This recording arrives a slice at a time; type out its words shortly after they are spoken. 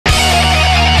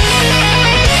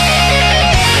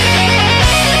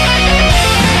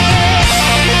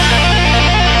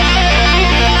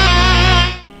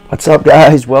What's up,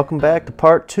 guys? Welcome back to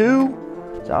part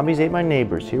 2. Zombies ate my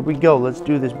neighbors. Here we go. Let's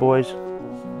do this, boys.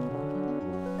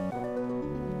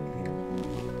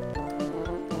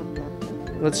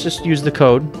 Let's just use the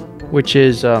code, which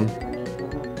is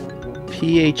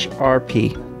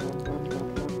PHRP.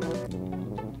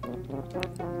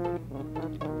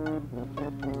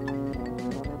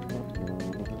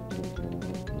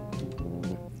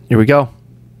 Here we go.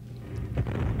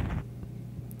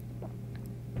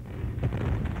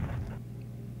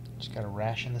 Just gotta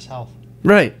ration this health.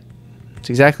 Right. That's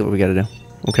exactly what we gotta do.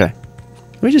 Okay.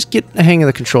 Let me just get a hang of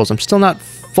the controls. I'm still not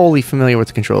fully familiar with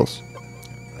the controls.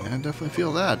 I definitely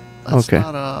feel that. That's okay.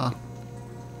 Not,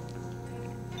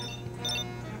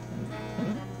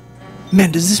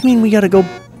 Man, does this mean we gotta go...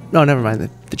 No, never mind.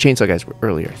 The chainsaw guys were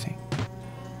earlier, I think.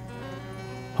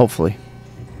 Hopefully.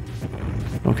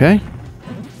 Okay.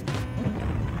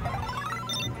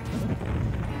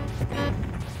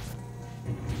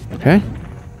 Okay.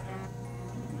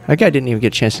 That guy didn't even get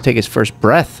a chance to take his first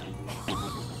breath.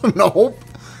 Nope.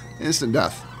 Instant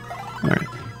death. Alright.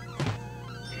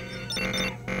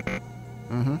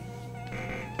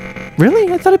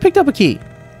 Really? I thought I picked up a key.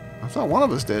 I thought one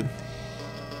of us did.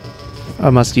 I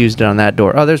must have used it on that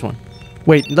door. Oh, there's one.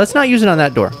 Wait, let's not use it on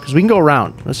that door, because we can go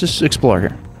around. Let's just explore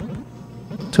here.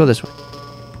 Let's go this way.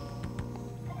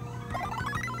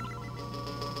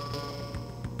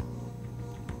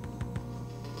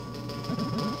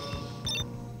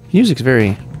 Music's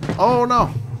very... Oh,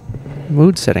 no.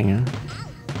 mood setting, huh?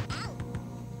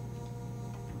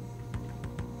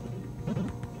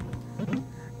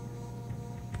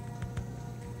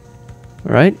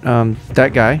 All right,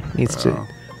 that guy needs to...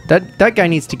 That guy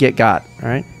needs to get got, all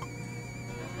right?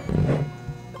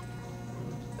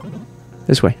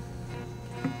 This way.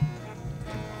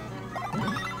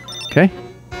 Okay.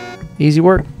 Easy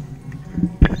work.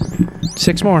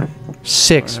 6 more.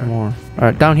 6 more. All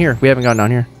right, down here. We haven't gone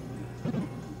down here.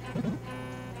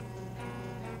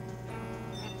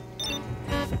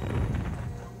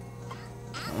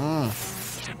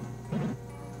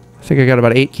 I think I got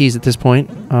about 8 keys at this point.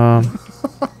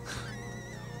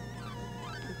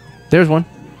 There's one.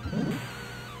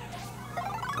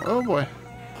 Oh, boy.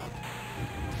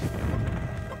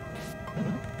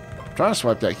 I'm trying to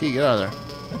swipe that key. Get out of there.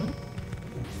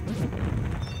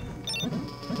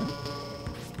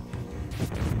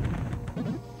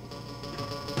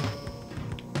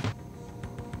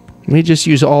 Let me just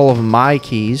use all of my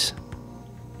keys.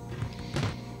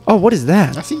 Oh, what is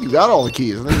that? I think you got all the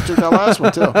keys. I think you took that last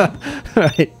one, too.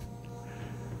 Right.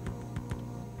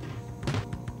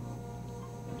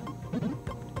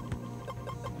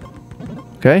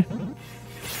 Okay.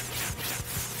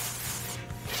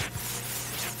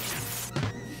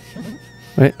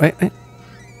 Wait.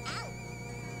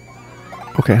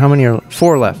 Okay, how many are...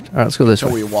 4 left. All right, let's go this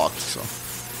way. We walked, so...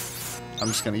 I'm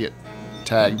just going to get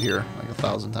tagged here like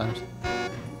 1,000 times.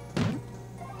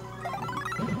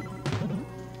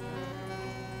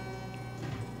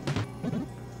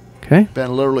 Okay.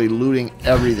 Been literally looting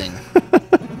everything.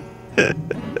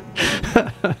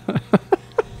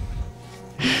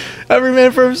 Every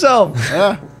man for himself.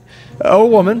 Yeah. Oh,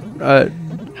 woman.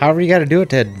 However you gotta do it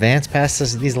to advance past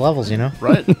these levels, you know?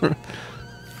 Right.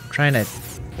 Trying to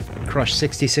crush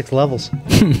 66 levels.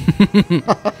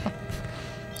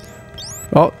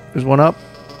 Oh, there's one up.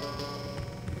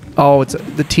 Oh, it's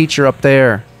the teacher up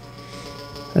there.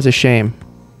 That's a shame.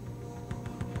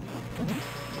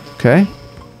 Okay.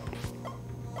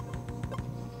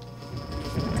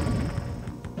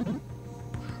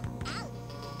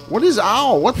 What is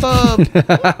ow? What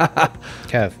the?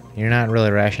 Kev, you're not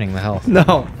really rationing the health. No.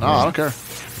 No, I don't care.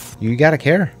 You gotta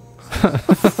care.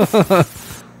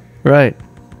 Right.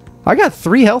 I got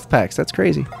 3 health packs. That's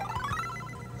crazy.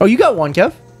 Oh, you got 1,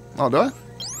 Kev. Oh, do I?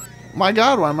 My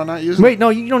God, why am I not using Wait, no,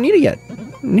 you don't need it yet. You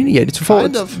don't need it yet. It's a full.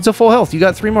 It's a full health. You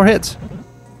got 3 more hits.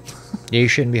 Yeah, you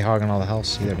shouldn't be hogging all the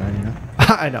health either, man, you know?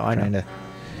 I know. Trying to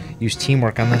use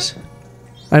teamwork on this.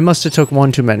 I must have took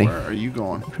 1 too many. Where are you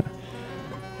going? Okay.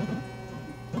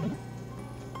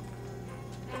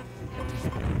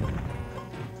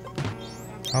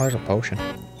 Oh, there's a potion.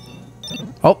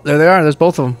 Oh, there they are. There's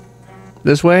both of them.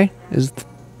 This way is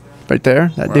right there.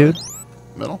 That dude.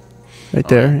 Middle? Right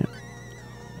there. Right.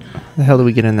 How the hell do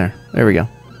we get in there? There we go.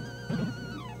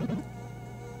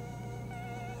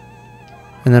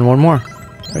 And then 1 more.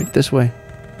 Right this way.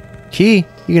 Key.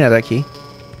 You can have that key.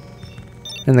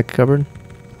 In the cupboard.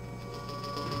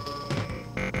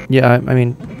 Yeah, I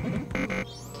mean...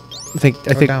 I think...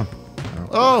 Down.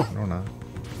 Oh! I don't know.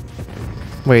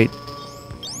 Wait.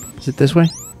 Is it this way?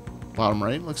 Bottom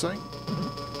right, looks like.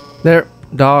 There.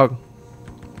 Dog.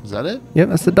 Is that it? Yep,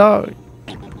 that's the dog.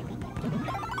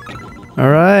 All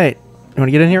right. You want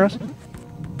to get in here, Russ? Yeah,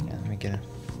 let me get it.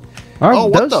 All right, Oh,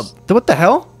 what the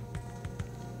hell?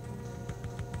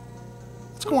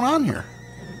 What's going on here?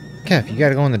 Kev, you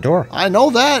gotta go in the door. I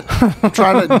know that. I'm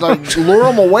trying to like lure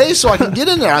him away so I can get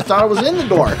in there. I thought I was in the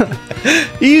door.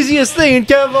 Easiest thing, and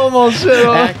Kev almost said,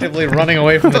 Actively running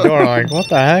away from the door. Like, what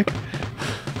the heck?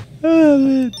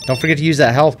 Don't forget to use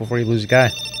that health before you lose a guy.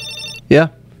 Yeah.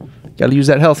 Gotta use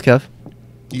that health, Kev.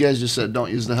 You guys just said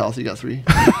don't use the health. You got 3.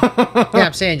 Yeah,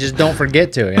 I'm saying just don't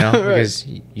forget to, you know, because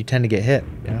you tend to get hit,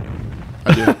 you know.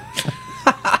 I do.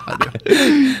 I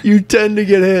do. You tend to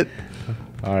get hit.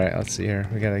 All right, let's see here.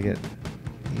 We gotta get.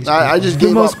 I just The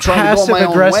gave most up trying to go my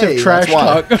own passive-aggressive way. trash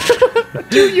That's why. talk.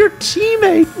 Dude, your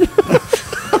teammate.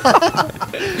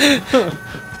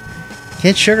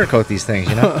 Can't sugarcoat these things,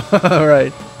 you know. All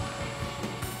right.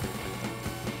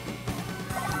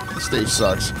 The stage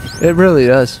sucks. It really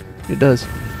does. It does.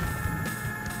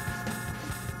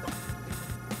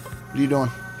 What are you doing?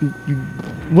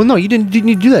 Well, no, you didn't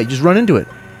need to do that. You just run into it.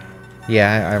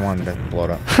 Yeah, I wanted to blow it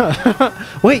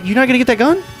up. Wait, you're not gonna get that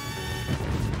gun?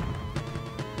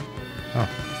 Oh,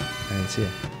 I didn't see it.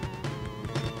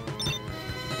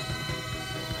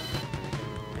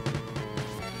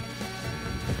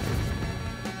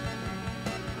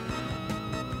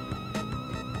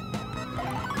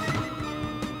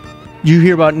 You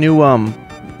hear about new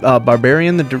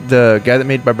Barbarian, the guy that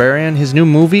made Barbarian? His new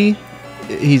movie,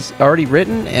 he's already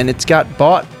written, and it's got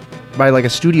bought by like a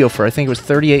studio for I think it was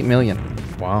 38 million.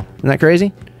 Wow. Isn't that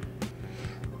crazy?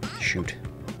 Shoot.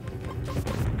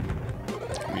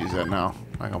 Use that now.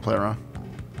 Not gonna play around.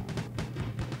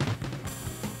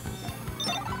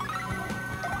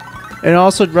 And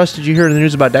also, Russ, did you hear the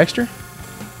news about Dexter?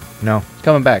 No. It's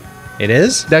coming back. It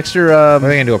is? Dexter. Are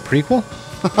they gonna do a prequel?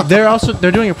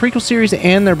 They're doing a prequel series,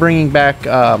 and they're bringing back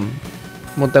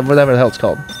whatever the hell it's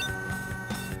called,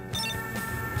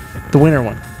 the winter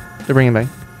one. They're bringing back.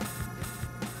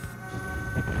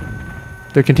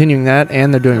 They're continuing that,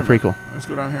 and they're doing a prequel. Let's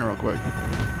go down here real quick.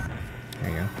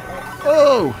 There you go.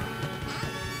 Oh!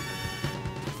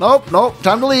 Nope, nope.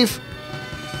 Time to leave.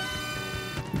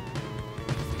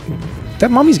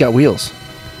 That mummy's got wheels.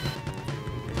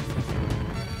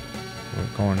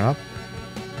 We're going up.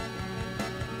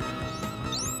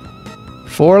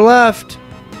 4 left.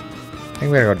 I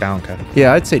think we gotta go down, Cut.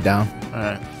 Yeah, I'd say down. All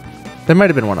right. There might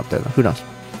have been one up there, though. Who knows?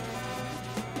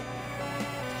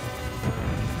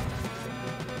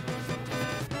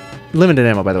 Limited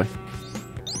ammo, by the way.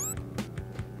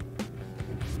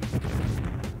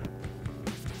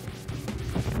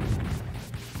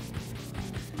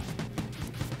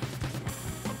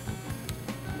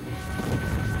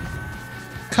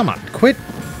 Come on, quit.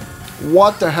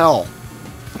 What the hell?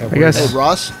 I guess. Hey,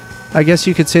 Russ. I guess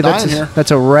you could say Dying here.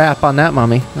 that's a wrap on that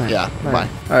mummy. All right. Yeah, All bye. right.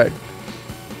 All right.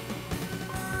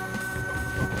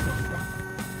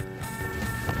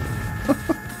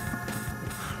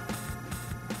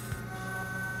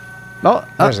 Oh,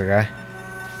 There's a guy.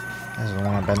 That's the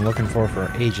one I've been looking for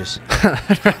ages.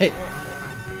 right.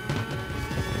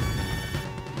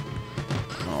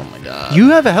 Oh my god. You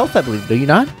have a health, I believe, do you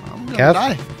not? I'm gonna Kev?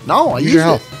 die. No, I Use used your it.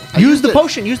 health. I Use used the it.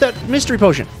 potion. Use that mystery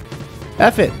potion.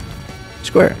 F it.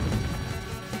 Square.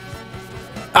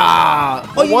 Ah!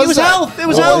 Oh, What it was was that? health. It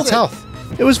was What health. was It's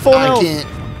health. It was full I health. can't.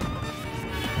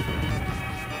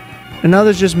 And now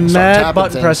there's just Start mad tapping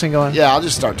button things. pressing going. Yeah, I'll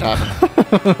just start tapping.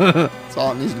 That's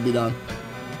all that needs to be done.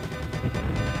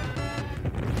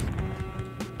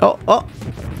 Oh, oh.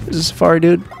 This is a Safari,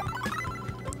 dude.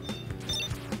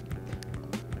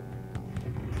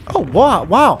 Oh, wow.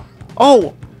 Wow.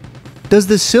 Oh. Does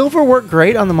the silver work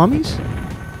great on the mummies?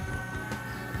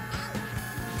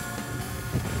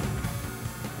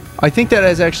 I think that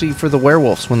is actually for the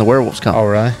werewolves when the werewolves come. Oh,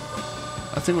 really?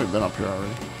 I think we've been up here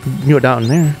already. You go down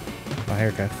there. Oh,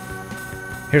 here, guy.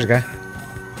 Here's a guy.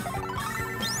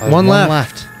 Oh, there's One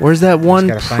left. Where's that one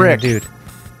Just gotta prick? find the dude.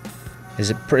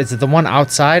 Is it the one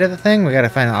outside of the thing? We gotta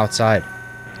find the outside.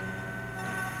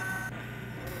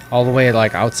 All the way,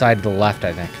 like, outside to the left,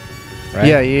 I think. Right?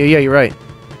 Yeah, you're right.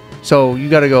 So you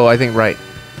got to go, I think, right.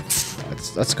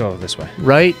 Let's go this way.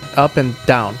 Right, up, and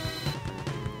down.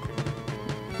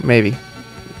 Maybe.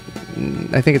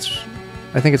 I think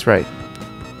it's right.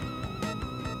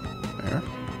 There.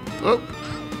 Oh.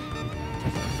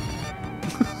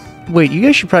 Wait, you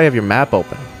guys should probably have your map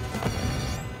open.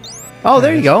 Oh,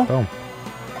 there you go. Boom.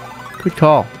 Good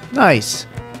call. Nice.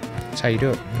 That's how you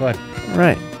do it. Go ahead.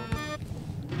 Right.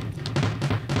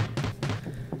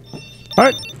 All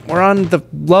right, we're on the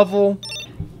level,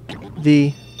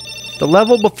 the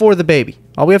level before the baby.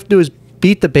 All we have to do is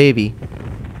beat the baby.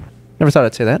 Never thought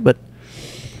I'd say that, but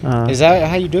Is that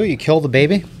how you do it? You kill the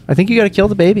baby? I think you got to kill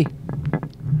the baby.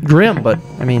 Grim, but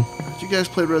I mean. If you guys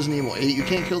played Resident Evil 8, you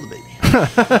can't kill the baby.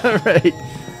 Right.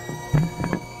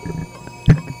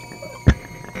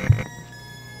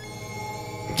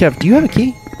 Kev, do you have a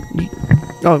key?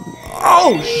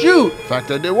 Oh, shoot! In fact,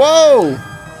 I did. Whoa!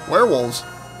 Werewolves.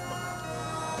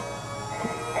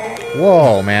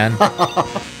 Whoa, man.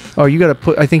 Oh, you gotta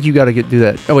put. I think you gotta do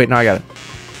that. Oh wait, no, I got it.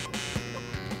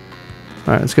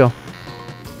 All right, let's go.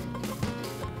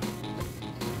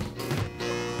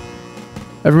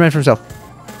 Every man for himself.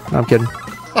 No, I'm kidding.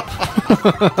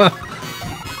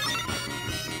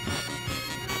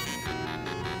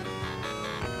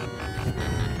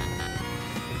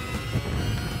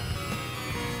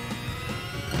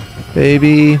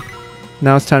 Baby.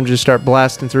 Now it's time to just start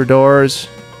blasting through doors.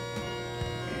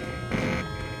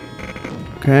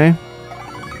 Okay.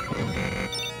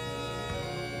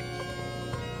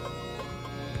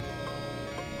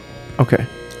 Okay.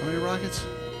 How many rockets?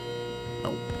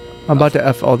 Oh. I'm about to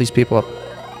F all these people up.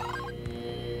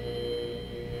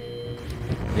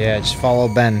 Yeah, just follow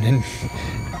Ben and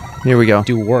Here we go.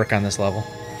 do work on this level.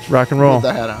 Rock and roll.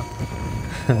 Put the hat on.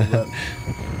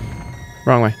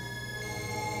 Wrong way.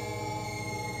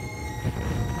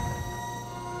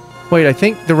 Wait, I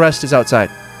think the rest is outside.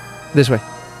 This way.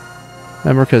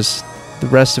 Remember, because the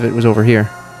rest of it was over here.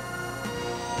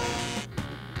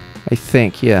 I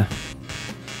think, yeah.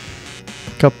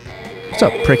 What's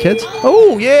up, prickheads?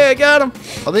 Oh, yeah, I got him.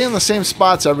 Are they in the same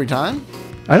spots every time?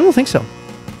 I don't think so.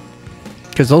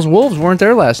 Because those wolves weren't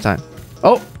there last time.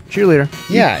 Oh, cheerleader.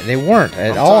 Yeah, they weren't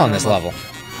at all on this level.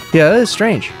 Yeah, that is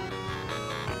strange.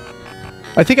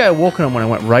 I think I awoken them when I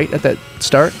went right at that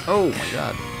start. Oh my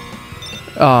god.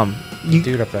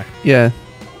 Dude up there. Yeah.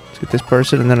 Let's get this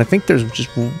person, and then I think there's just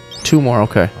 2 more.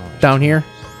 Okay. Down here.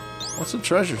 What's the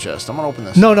treasure chest? I'm gonna open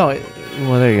this. No.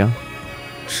 Well, there you go.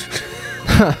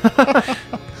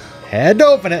 Had to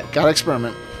open it. Gotta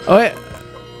experiment. Oh, yeah.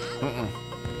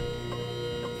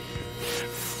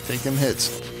 Take them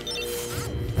hits.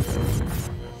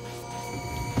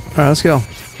 All right, let's go.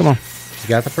 Come on. You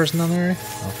got the person down there already?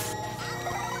 Oh.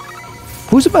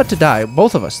 Who's about to die?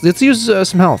 Both of us. Let's use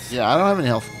some health. Yeah, I don't have any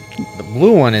health. The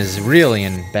blue one is really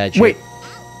in bad shape. Wait.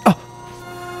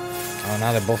 Oh,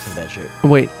 now they're both in bad shape.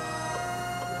 Wait.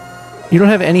 You don't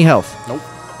have any health. Nope.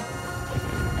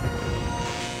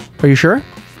 Are you sure?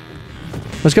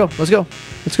 Let's go. Let's go.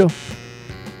 Let's go.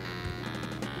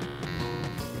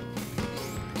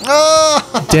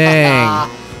 Oh! Dang.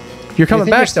 You're coming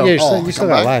back, though. Yeah, Oh, you still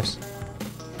come got back? lives.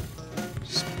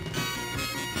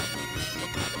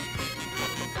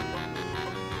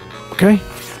 Okay.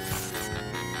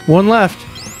 1 left.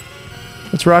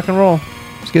 Let's rock and roll.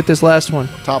 Let's get this last one.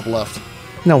 Top left.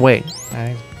 No, wait.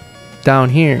 Down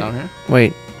here. Down here?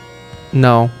 Wait.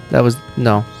 No. That was...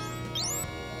 No.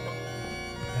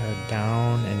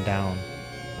 Down and down.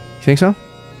 You think so?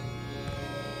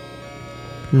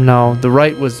 No. The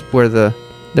right was where the...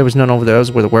 There was none over there. That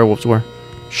was where the werewolves were.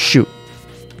 Shoot.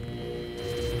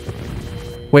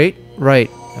 Wait.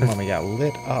 Right. That one we got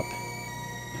lit up.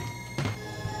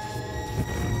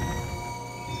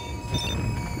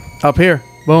 Up here.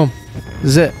 Boom.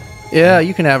 This is it. Yeah,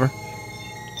 you can have her.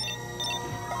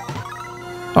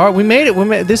 All right, we made it. We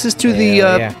made. This is to the.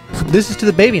 Yeah. This is to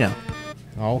the baby now.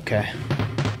 Okay.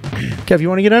 Kev, you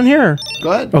want to get on here? Or?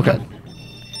 Go ahead. Okay. Go ahead.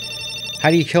 How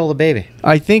do you kill the baby?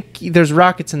 I think there's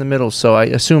rockets in the middle, so I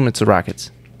assume it's the rockets,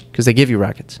 because they give you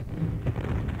rockets.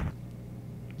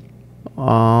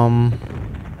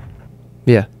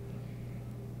 Yeah.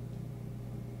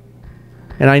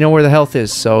 And I know where the health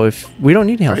is, so if we don't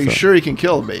need health. Are you though. sure you can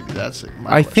kill a baby? That's it.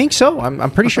 I think so. I'm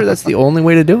pretty sure that's the only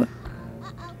way to do it.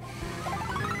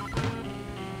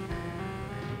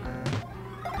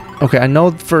 Okay, I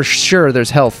know for sure there's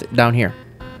health down here.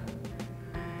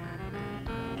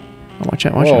 Oh, watch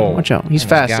out, watch out, watch out. He's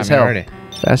fast as hell. He's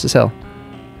fast as hell.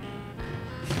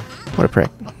 What a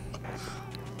prick.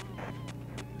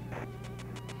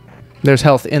 There's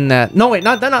health in that. No, wait,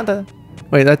 not that.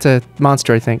 Wait, that's a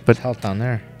monster, I think. But Health down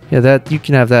there. yeah, that you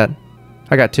can have that.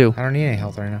 I got 2. I don't need any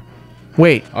health right now.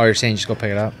 Wait, Oh, you're saying just go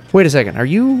pick it up? wait a second. Are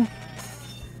you...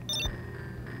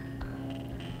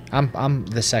 I'm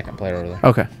the second player over there.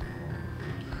 Okay.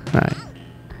 Alright.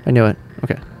 I knew it.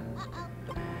 Okay.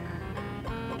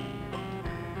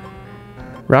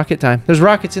 Rocket time. There's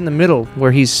rockets in the middle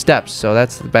where he steps, so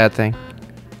that's the bad thing.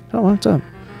 Oh, what's up?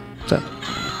 What's up?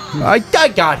 I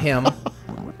got him!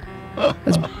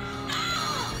 That's...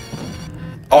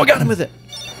 Oh, I got him with it!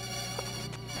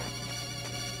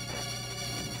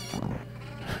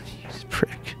 He's a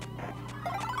prick.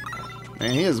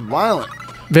 Man, he is violent.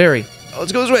 Very. Oh,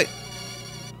 let's go this way.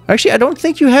 Actually, I don't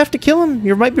think you have to kill him.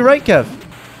 You might be right, Kev.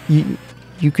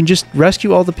 You can just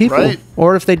rescue all the people. Right.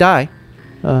 Or if they die.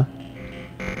 I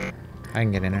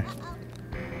can get in there.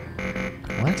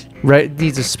 What? Right,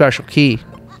 needs a special key.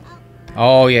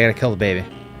 Oh, yeah, I gotta kill the baby.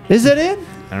 Is that it?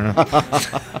 I don't know.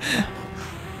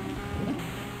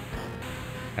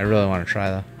 I really want to try,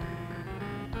 though.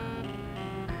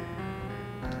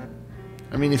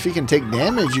 I mean, if he can take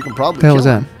damage, you can probably What the hell kill was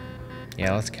that? him.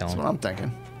 Yeah, let's kill That's him. what I'm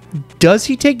thinking. Does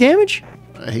he take damage?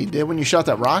 He did when you shot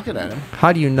that rocket at him.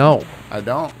 How do you know? I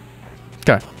don't.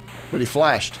 Okay. But he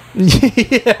flashed.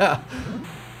 Yeah.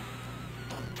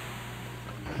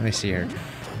 Let me see here.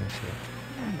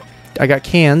 I got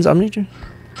cans. I'm need you.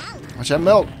 Watch that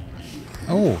milk.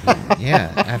 Oh,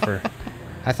 yeah.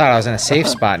 I thought I was in a safe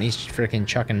spot, and he's freaking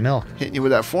chucking milk. Hitting you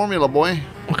with that formula, boy.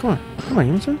 Oh, come on. Come on.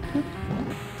 You want some?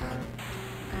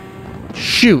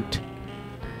 Shoot.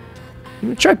 Let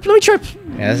me try.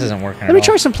 Yeah, this isn't working. Let me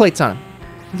try some plates on him.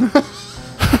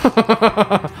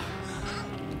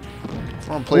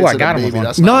 Throwing plates I at got a him with baby. one.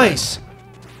 That's not Nice. right.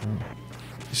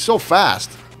 He's so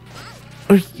fast.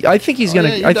 I think he's gonna.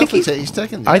 Yeah, you I think definitely he's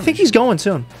taking. I think he's going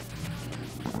soon.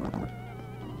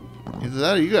 Either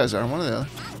that or you guys are. One or the other.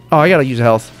 Oh, I gotta use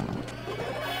health.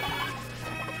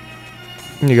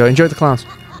 There you go. Enjoy the clowns.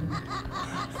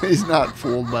 He's not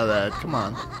fooled by that. Come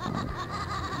on.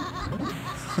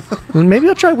 Maybe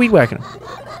I'll try weed whacking him.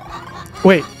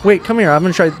 Wait, come here. I'm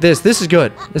gonna try this. This is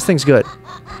good. This thing's good.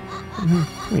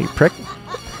 You prick.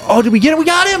 Oh, did we get it? We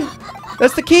got him!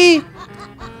 That's the key!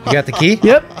 You got the key?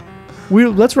 Yep.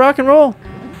 Let's rock and roll.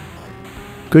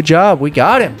 Good job. We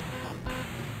got him.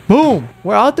 Boom.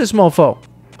 We're out this mofo.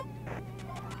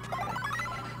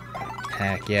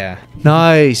 Heck yeah.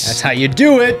 Nice. That's how you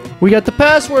do it. We got the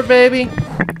password, baby.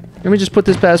 Let me just put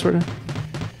this password in.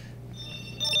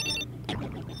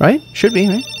 Right? Should be,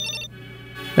 right?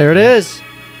 There it is.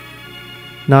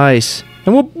 Nice.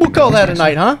 And we'll call that a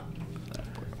night, huh?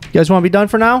 You guys want to be done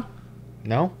for now?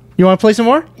 No? You want to play some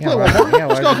more? Yeah,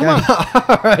 let's go, come on.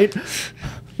 All right.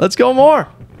 Let's go more.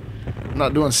 I'm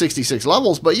not doing 66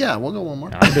 levels, but yeah, we'll go one more.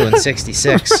 I'm doing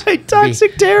 66. Right,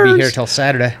 toxic terrors. Be here till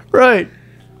Saturday. Right.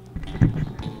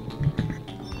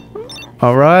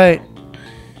 All right.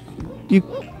 You.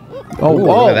 Oh, Ooh,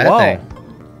 whoa, look at that whoa. thing.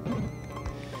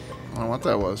 I don't know what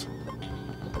that was.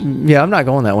 Yeah, I'm not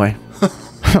going that way.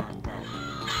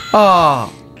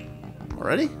 Ah.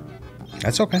 Already?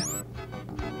 That's okay.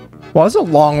 Well, it's a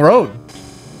long road.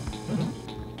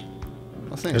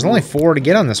 There's only 4 to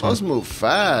get on this one. Let's move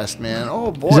fast, man.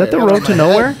 Oh boy. Is that the I got road on to my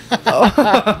nowhere?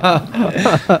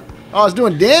 head. Oh, it's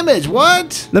doing damage.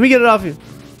 What? Let me get it off you.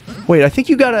 Wait, I think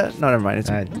you gotta. No, never mind. It's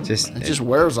It just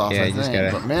wears off, yeah, I you just think.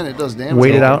 gotta But man, it does damage.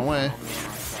 wait it all out. the way.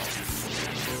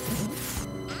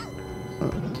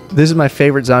 This is my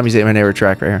favorite Zombies Ate My Neighbor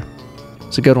track right here.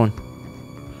 It's a good one.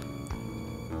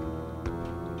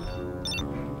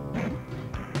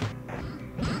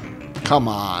 Come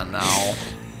on now.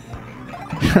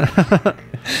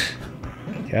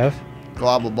 Kev?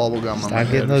 Glob of bubble gum on Stop my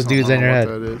getting head. those I dudes don't in your know head.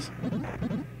 what that is.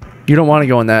 You don't want to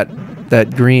go in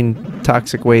that green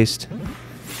toxic waste.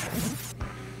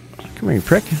 Come here, you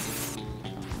prick.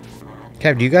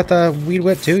 Kev, do you got the weed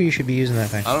whip too? You should be using that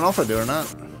thing. I don't know if I do or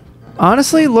not.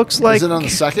 Honestly, looks like. Is it on the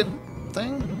second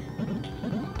thing?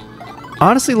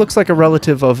 Honestly, looks like a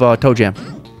relative of Toe Jam.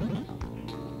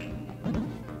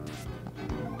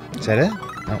 Is that it?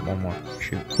 Oh, one more.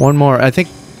 Shoot. One more, I think.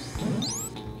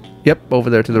 Yep, over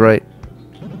there to the right.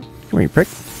 Come here, you prick.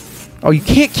 Oh, you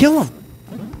can't kill him.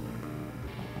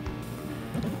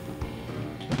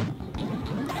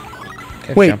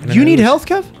 Kev, Wait, jumping in you the need news. health,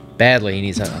 Kev? Badly, he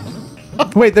needs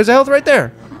help. Wait, there's a health right there.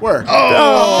 Where?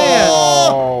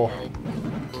 Oh, man.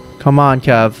 Come on,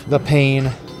 Kev. The pain.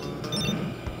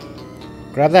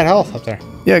 Grab that health up there.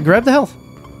 Yeah, grab the health.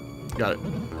 Got it.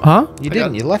 Huh? You got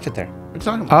didn't. it. You left it there. What are you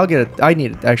talking about? I'll get it. I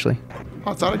need it, actually.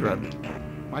 Oh, I thought I grabbed it.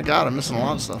 My God, I'm missing a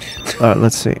lot of stuff.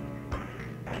 Let's see.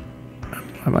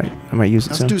 I might use it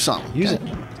Let's soon. do something. Use Okay.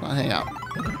 Let's not hang out.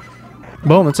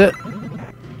 Boom, that's it.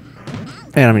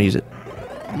 And I'm gonna use it.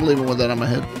 I'm leaving with that on my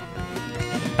head.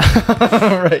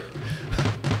 Right.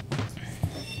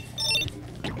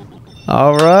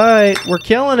 All right, we're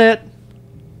killing it.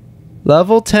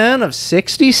 Level 10 of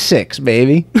 66,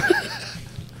 baby.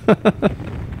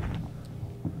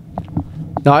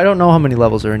 Now, I don't know how many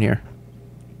levels are in here.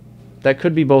 That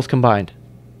could be both combined.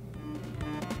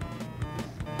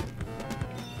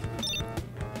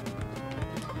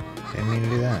 Didn't mean to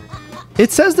do that.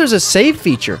 It says there's a save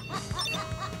feature.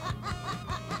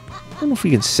 I don't know if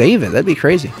we can save it. That'd be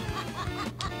crazy.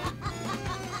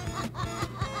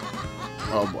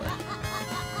 Oh boy.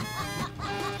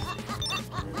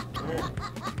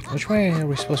 Which way are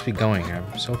we supposed to be going here?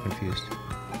 I'm so confused.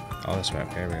 Oh, this way.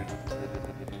 Okay,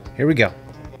 here we go.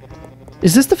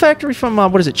 Is this the factory from,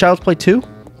 what is it, Child's Play 2?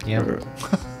 Yeah.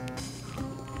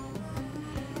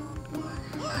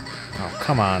 Oh,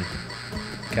 come on.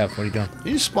 Kev, what are you doing?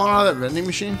 You spawn out of that vending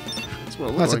machine? That's what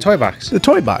it No, looks it's like. a toy box. The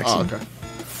toy box. Oh, okay.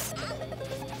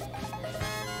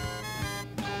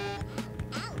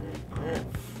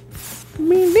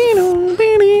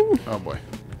 Oh, boy.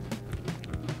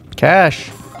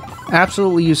 Cash.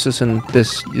 Absolutely useless in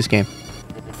this game.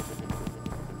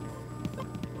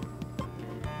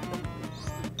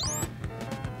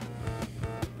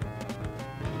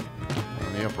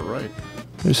 On the upper right.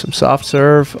 There's some soft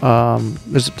serve.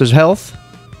 There's health.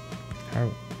 Oh,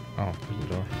 there's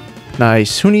the door.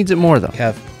 Nice. Who needs it more though?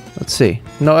 Kev. Let's see.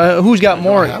 No, who's got Do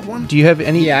more? I have one? Do you have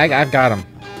any? Yeah, I've got him.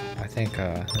 I think,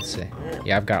 let's see.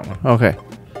 Yeah, I've got one. Okay.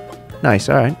 Nice.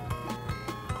 All right.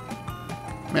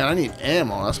 Man, I need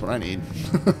ammo. That's what I need.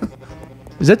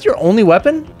 Is that your only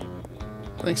weapon?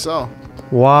 I think so.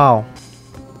 Wow.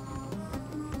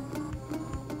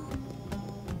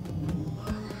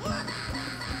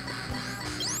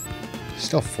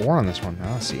 Still 4 on this one. I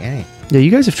don't see any. Yeah,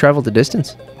 you guys have traveled the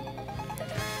distance.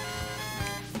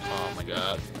 Oh, my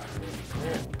God.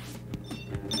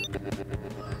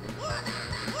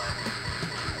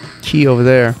 Key over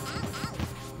there.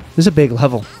 This is a big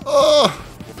level. Oh!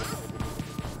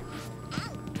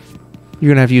 You're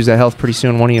gonna have to use that health pretty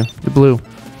soon, won't you? The blue.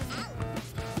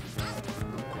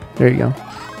 There you go.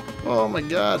 Oh, my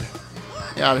God.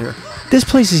 Get out of here. This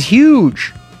place is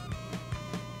huge.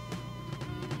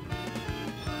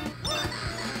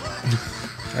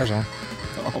 There's one.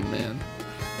 Oh, man.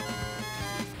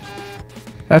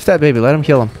 F that baby. Let him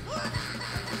kill him.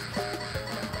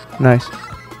 Nice.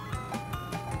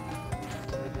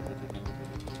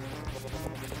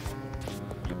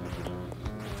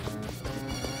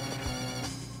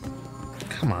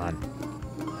 Come on.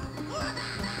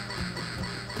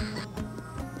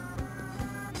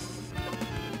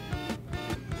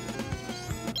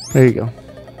 There you go.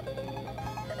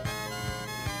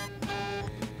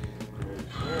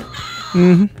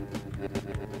 Mm-hmm.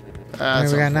 What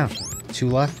do we got now? 2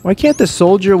 left? Why can't the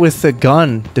soldier with the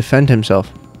gun defend himself?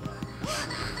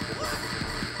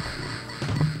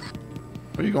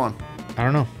 Where are you going? I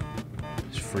don't know.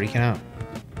 Just freaking out.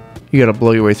 You gotta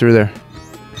blow your way through there.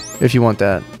 If you want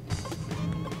that.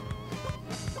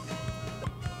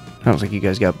 Sounds like you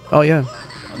guys got... Oh, yeah.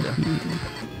 Okay.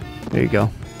 There you go.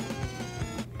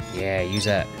 Yeah, use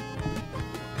that.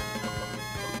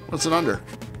 What's it under?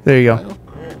 There you go. Triangle?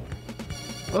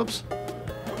 Oops.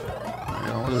 Hang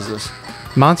on, what is this?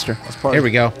 Monster. That's part Here of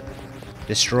we go.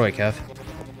 Destroy, Kev.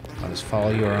 I'll just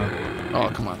follow you around. Oh,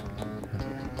 come on.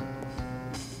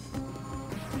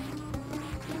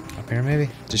 Up here, maybe?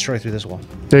 Destroy through this wall.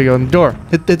 There you go. And the door.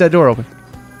 Hit that door open.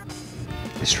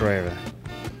 Destroy over there.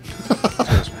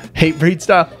 Hate breed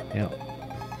style. Yep.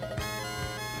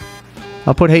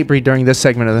 I'll put hate breed during this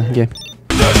segment of the game.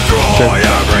 Destroy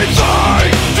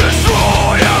everything!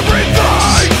 Destroy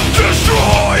everything!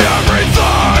 Destroy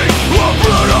everything!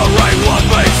 Obliterate what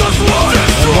makes us one!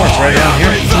 Destroy It's right down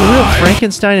here. There's a real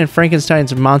Frankenstein and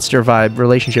Frankenstein's monster vibe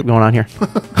relationship going on here.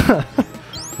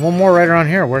 One more right around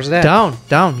here. Where's that?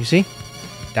 Down. You see?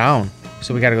 Down.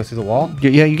 So we gotta go through the wall?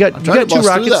 Yeah, you got tried to 2 bust through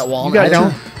rockets. that wall, You got man. I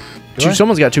don't. Do I?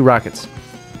 Someone's got 2 rockets.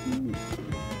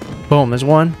 Boom. There's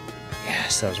one.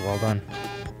 Yes, that was well done.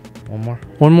 One more.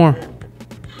 One more.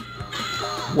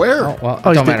 Where? Oh, well,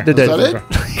 Oh, it don't he's matter. dead. Is that it?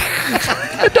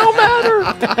 It don't matter.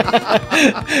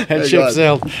 That Hey, ship God.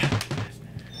 sailed.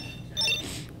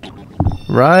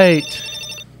 Right.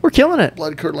 We're killing it.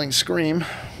 Blood-curdling scream.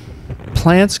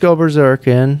 Plants go berserk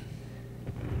in.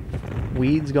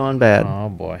 Weeds gone bad. Oh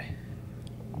boy.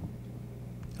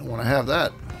 I want to have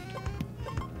that.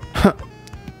 All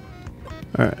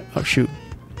right. Oh shoot.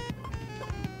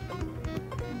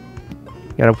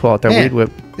 Gotta pull out that Man. weed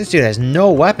whip. This dude has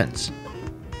no weapons.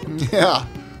 Yeah.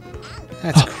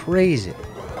 That's crazy.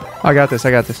 I got this.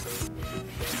 Good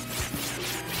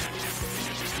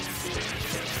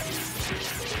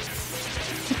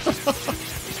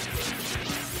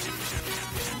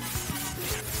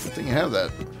thing you have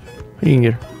that. You can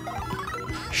get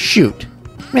her. Shoot.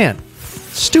 Man.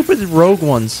 Stupid rogue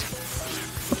ones.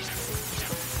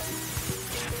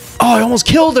 Oh, I almost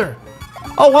killed her.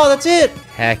 Oh, wow, that's it.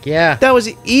 Heck yeah. That was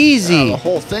easy. Yeah, the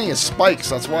whole thing is spikes.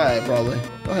 That's why I probably.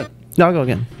 Go ahead. No, I'll go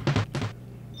again.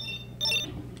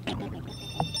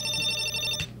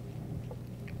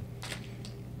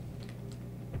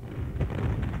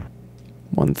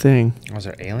 One thing. Was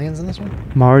there aliens in this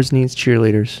one? Mars needs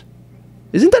cheerleaders.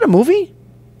 Isn't that a movie?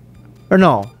 Or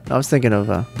no? I was thinking of.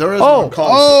 There is Oh! one called.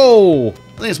 Oh! I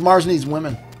think it's Mars Needs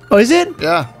Women. Oh, is it?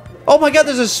 Yeah. Oh my God!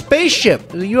 There's a spaceship.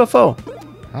 There's a UFO.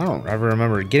 I don't ever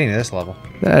remember getting to this level.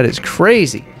 That is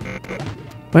crazy.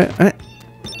 Wait.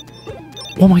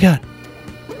 Oh my God!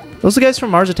 Those the guys from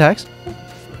Mars Attacks?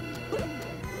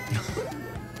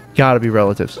 Gotta be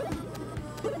relatives.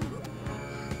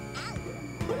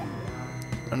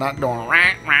 They're not doing.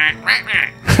 Right.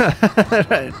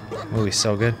 Movie's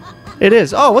so good. It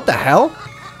is. Oh, what the hell?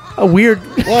 A weird,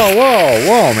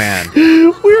 Whoa, man.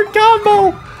 weird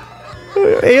combo.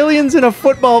 Aliens and a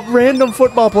random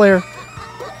football player.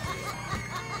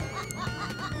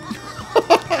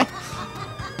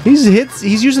 He's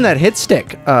using that hit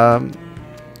stick.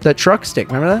 That truck stick.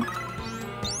 Remember that?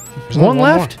 There's One only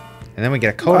left. more. And then we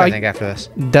get a code, I think, after this.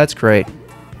 That's great.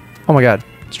 Oh my God.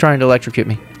 It's trying to electrocute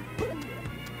me.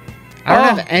 I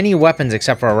don't have any weapons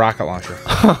except for a rocket launcher.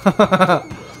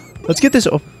 Let's get this.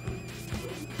 Oh.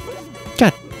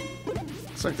 God.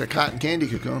 It's like the cotton candy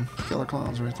cocoon. Killer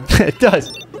clowns right there. It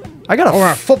does. I got We're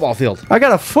on a football field. I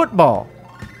got a football.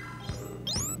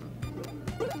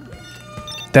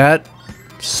 That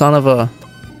son of a.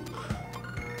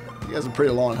 You guys are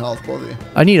pretty low on health, both of you.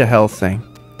 I need a health thing.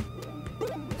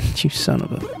 You son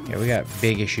of a. Yeah, we got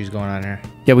big issues going on here.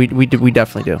 Yeah, we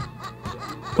definitely do.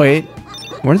 Wait,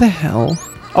 where the hell?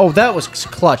 Oh, that was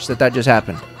clutch that just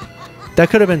happened. That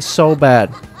could have been so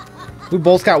bad. We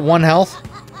both got 1 health.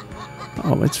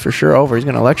 Oh, it's for sure over. He's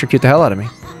gonna electrocute the hell out of me.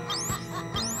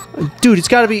 Dude, it's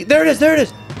gotta be. There it is. There it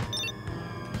is.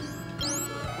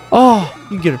 Oh,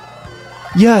 you get it.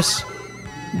 Yes.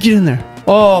 Get in there.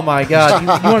 Oh my God.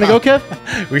 You want to go,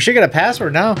 Kev? We should get a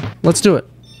password now. Let's do it.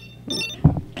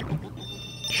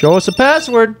 Show us a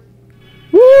password.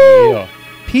 Woo!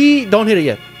 Yeah. Don't hit it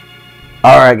yet.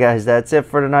 All right, guys. That's it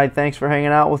for tonight. Thanks for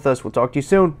hanging out with us. We'll talk to you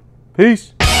soon.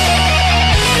 Peace.